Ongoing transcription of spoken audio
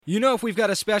You know, if we've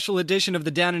got a special edition of the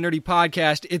Down and Nerdy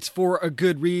podcast, it's for a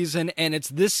good reason, and it's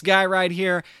this guy right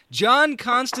here, John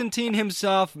Constantine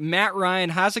himself, Matt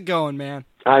Ryan. How's it going, man?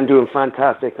 I'm doing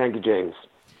fantastic. Thank you, James.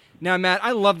 Now, Matt,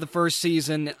 I love the first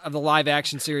season of the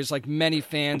live-action series like many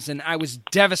fans, and I was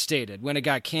devastated when it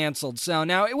got canceled. So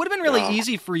now, it would have been really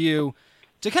easy for you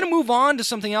to kind of move on to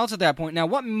something else at that point. Now,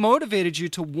 what motivated you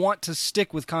to want to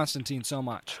stick with Constantine so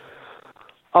much?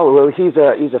 Oh, well, he's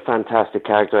a fantastic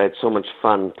character. I had so much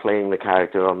fun playing the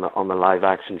character on the live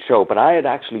action show. But I had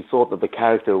actually thought that the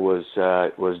character was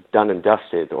done and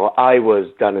dusted, or I was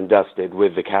done and dusted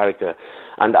with the character.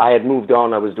 And I had moved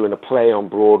on. I was doing a play on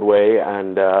Broadway,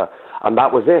 and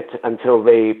that was it until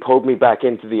they pulled me back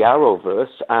into the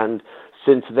Arrowverse. And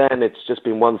since then, it's just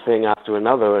been one thing after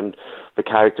another, and the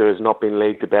character has not been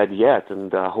laid to bed yet.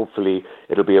 And hopefully,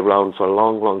 it'll be around for a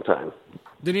long, long time.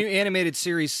 The new animated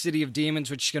series City of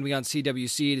Demons, which is going to be on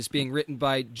CW is being written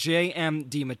by J.M.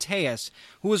 DeMatteis,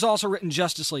 who has also written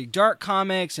Justice League Dark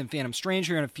comics and Phantom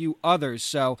Stranger and a few others.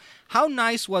 So how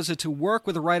nice was it to work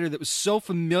with a writer that was so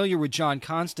familiar with John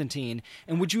Constantine?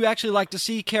 And would you actually like to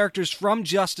see characters from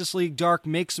Justice League Dark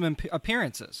make some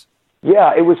appearances?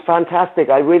 Yeah, it was fantastic.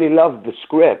 I really loved the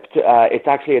script. It's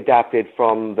actually adapted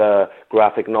from the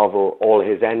graphic novel All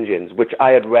His Engines, which I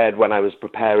had read when I was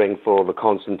preparing for the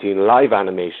Constantine live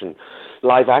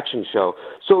action show.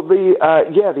 So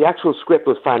the actual script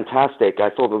was fantastic. I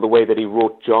thought that the way that he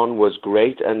wrote John was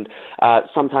great, and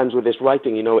sometimes with his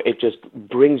writing, you know, it just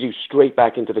brings you straight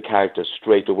back into the character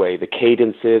straight away. The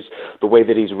cadences, the way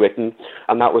that he's written,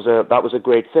 and that was a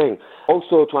great thing.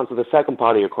 Also, to answer the second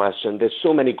part of your question, there's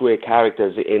so many great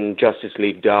characters in Justice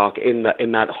League Dark, in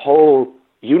that whole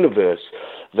universe,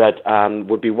 that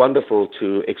would be wonderful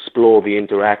to explore the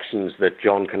interactions that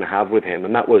John can have with him.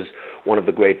 And that was one of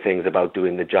the great things about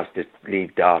doing the Justice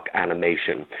League Dark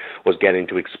animation, was getting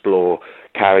to explore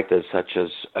characters such as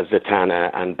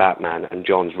Zatanna and Batman and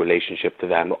John's relationship to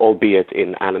them, albeit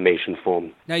in animation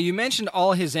form. Now, you mentioned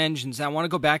All His Engines. I want to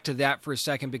go back to that for a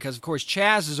second because, of course,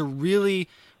 Chaz is a really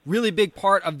big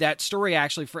part of that story,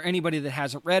 actually, for anybody that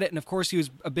hasn't read it. And, of course, he was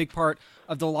a big part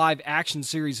of the live-action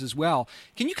series as well.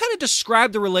 Can you kind of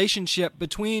describe the relationship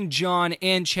between John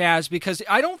and Chaz? Because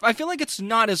I feel like it's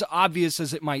not as obvious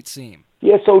as it might seem.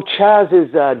 Yeah, so Chaz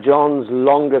is John's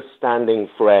longest-standing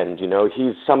friend. You know,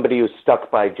 he's somebody who's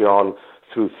stuck by John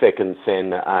through thick and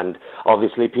thin, and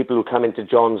obviously people who come into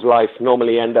John's life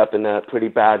normally end up in a pretty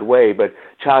bad way, but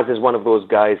Chaz is one of those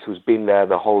guys who's been there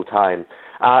the whole time.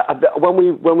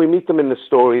 When we meet them in the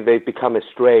story, they become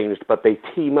estranged, but they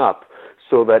team up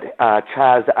so that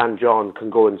Chaz and John can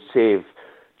go and save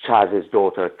Chaz's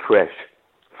daughter, Trish,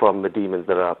 from the demons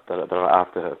that are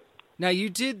after her. Now,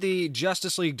 you did the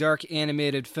Justice League Dark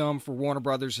animated film for Warner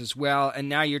Brothers as well, and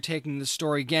now you're taking the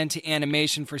story again to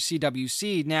animation for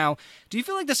CW. Now, do you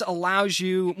feel like this allows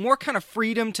you more kind of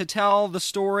freedom to tell the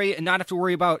story and not have to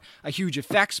worry about a huge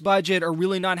effects budget, or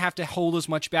really not have to hold as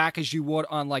much back as you would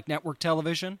on, like, network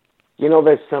television? You know,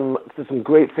 there's some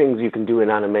great things you can do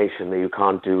in animation that you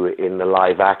can't do in the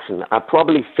live action,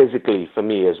 probably physically for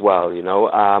me as well, you know.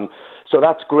 So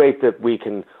that's great that we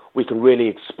can really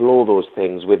explore those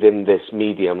things within this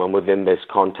medium and within this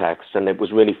context. And it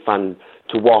was really fun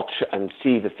to watch and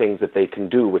see the things that they can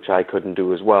do, which I couldn't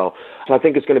do as well. So I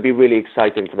think it's going to be really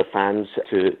exciting for the fans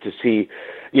to see,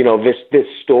 you know, this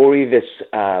story, this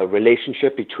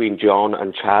relationship between John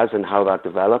and Chaz and how that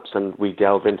develops. And we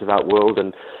delve into that world,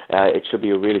 and it should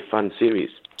be a really fun series.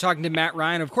 Talking to Matt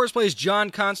Ryan, of course, plays John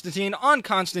Constantine on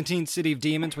Constantine City of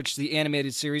Demons, which is the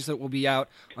animated series that will be out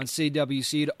on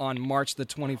CW on March the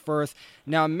 21st.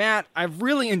 Now, Matt, I've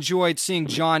really enjoyed seeing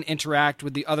John interact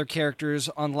with the other characters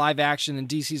on live action in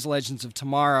DC's Legends of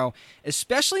Tomorrow,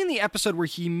 especially in the episode where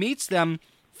he meets them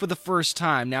for the first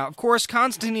time. Now, of course,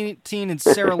 Constantine and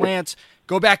Sarah Lance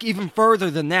go back even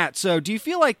further than that. So do you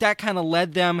feel like that kind of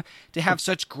led them to have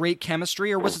such great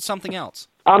chemistry, or was it something else?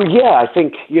 Yeah, I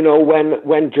think, you know,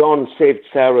 when John saved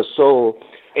Sarah's soul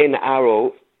in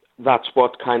Arrow, that's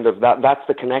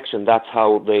the connection. That's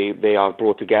how they are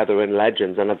brought together in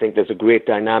Legends. And I think there's a great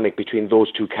dynamic between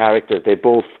those two characters. They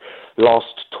both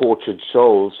lost tortured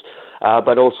souls,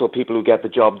 but also people who get the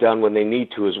job done when they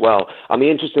need to as well. And the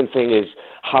interesting thing is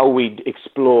how we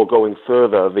explore going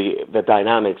further the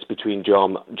dynamics between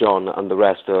John and the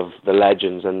rest of the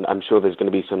Legends, and I'm sure there's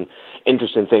going to be some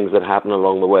interesting things that happen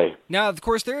along the way. Now, of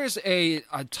course, there is a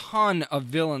ton of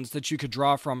villains that you could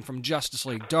draw from Justice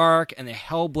League Dark and the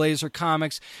Hellblazer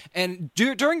comics, and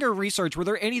during your research, were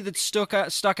there any that stuck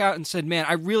out and said, man,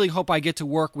 I really hope I get to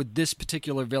work with this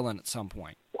particular villain at some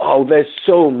point? Oh, there's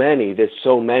so many. There's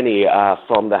so many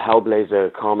from the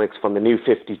Hellblazer comics, from the New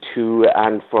 52,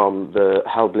 and from the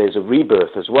Hellblazer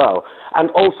Rebirth as well,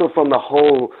 and also from the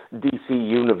whole DC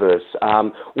universe.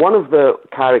 One of the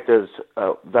characters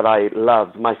that I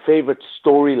love, my favorite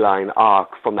storyline arc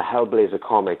from the Hellblazer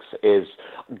comics is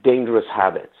Dangerous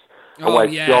Habits. Oh,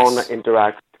 yes. John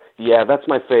interacts. Yeah, that's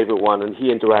my favorite one, and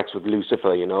he interacts with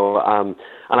Lucifer, and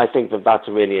I think that that's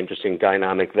a really interesting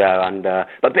dynamic there. And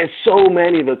but there's so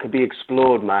many that could be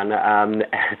explored, man. I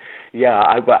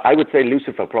would say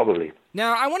Lucifer probably.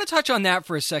 Now, I want to touch on that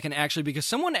for a second, actually, because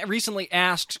someone recently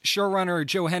asked showrunner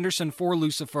Joe Henderson for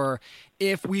Lucifer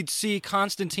if we'd see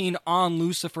Constantine on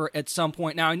Lucifer at some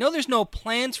point. Now, I know there's no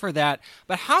plans for that,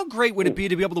 but how great would it be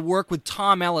to be able to work with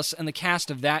Tom Ellis and the cast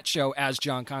of that show as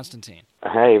John Constantine?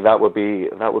 Hey, that would be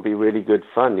really good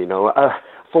fun,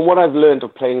 From what I've learned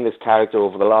of playing this character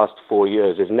over the last 4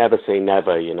 years is never say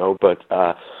never, But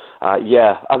as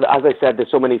I said, there's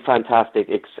so many fantastic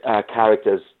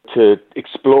characters to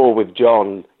explore with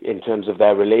John in terms of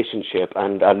their relationship,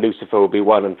 and Lucifer will be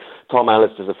one. And Tom Ellis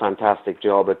does a fantastic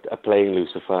job at playing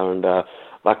Lucifer, and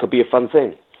that could be a fun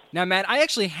thing. Now, Matt, I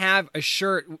actually have a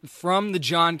shirt from the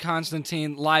John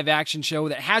Constantine live-action show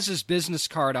that has his business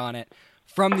card on it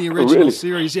from the original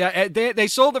series. Yeah, they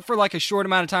sold it for like a short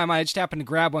amount of time. I just happened to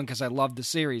grab one because I loved the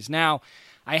series. Now,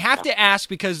 I have to ask,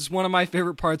 because it's one of my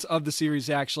favorite parts of the series,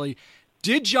 actually,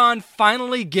 did John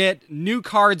finally get new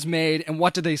cards made, and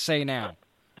what do they say now?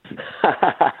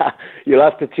 You'll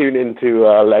have to tune into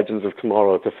Legends of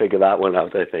Tomorrow to figure that one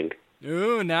out, I think.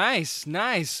 Ooh, nice.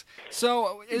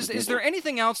 So, is there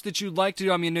anything else that you'd like to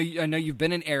do? I mean, I know you've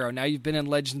been in Arrow, now you've been in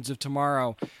Legends of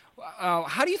Tomorrow.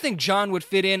 How do you think John would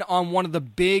fit in on one of the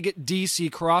big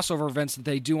DC crossover events that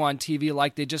they do on TV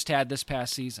like they just had this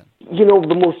past season?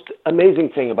 The most amazing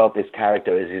thing about this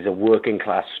character is he's a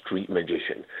working-class street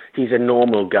magician. He's a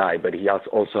normal guy, but he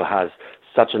also has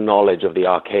such a knowledge of the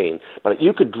arcane. But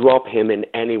you could drop him in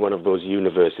any one of those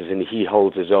universes and he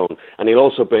holds his own. And he'll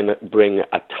also bring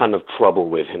a ton of trouble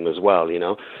with him as well,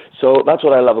 So that's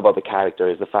what I love about the character,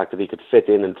 is the fact that he could fit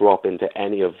in and drop into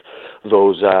any of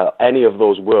those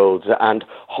worlds and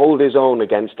hold his own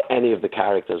against any of the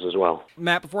characters as well.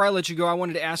 Matt, before I let you go, I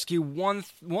wanted to ask you one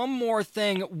more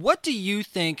thing. What do you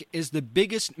think is the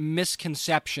biggest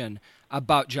misconception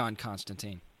about John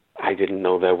Constantine? I didn't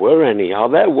know there were any. Are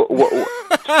there?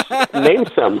 Name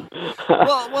some.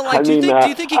 Well, do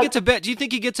you think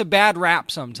he gets a bad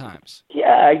rap sometimes?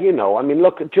 Yeah,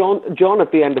 look, John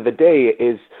at the end of the day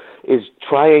is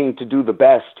trying to do the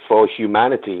best for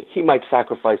humanity. He might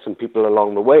sacrifice some people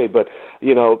along the way, but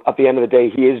at the end of the day,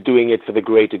 he is doing it for the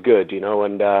greater good.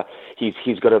 And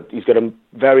he's got a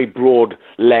very broad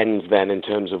lens then in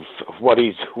terms of what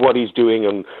he's doing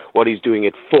and what he's doing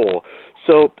it for.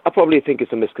 So I probably think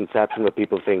it's a misconception that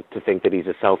people think that he's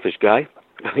a selfish guy.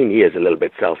 I mean, he is a little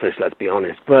bit selfish, let's be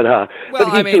honest. But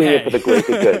he's doing it for the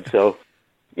greater good. So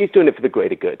he's doing it for the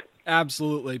greater good.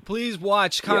 Absolutely. Please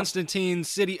watch Constantine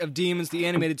City of Demons, the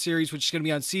animated series, which is going to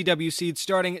be on CW Seed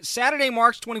starting Saturday,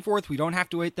 March 24th. We don't have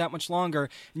to wait that much longer.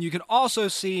 And you can also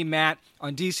see Matt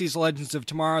on DC's Legends of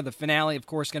Tomorrow. The finale, of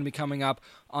course, going to be coming up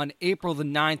on April the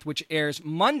 9th, which airs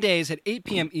Mondays at 8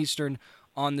 p.m. Eastern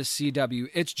on the CW.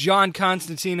 It's John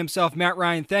Constantine himself. Matt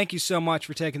Ryan, thank you so much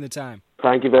for taking the time.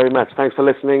 Thank you very much. Thanks for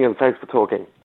listening and thanks for talking.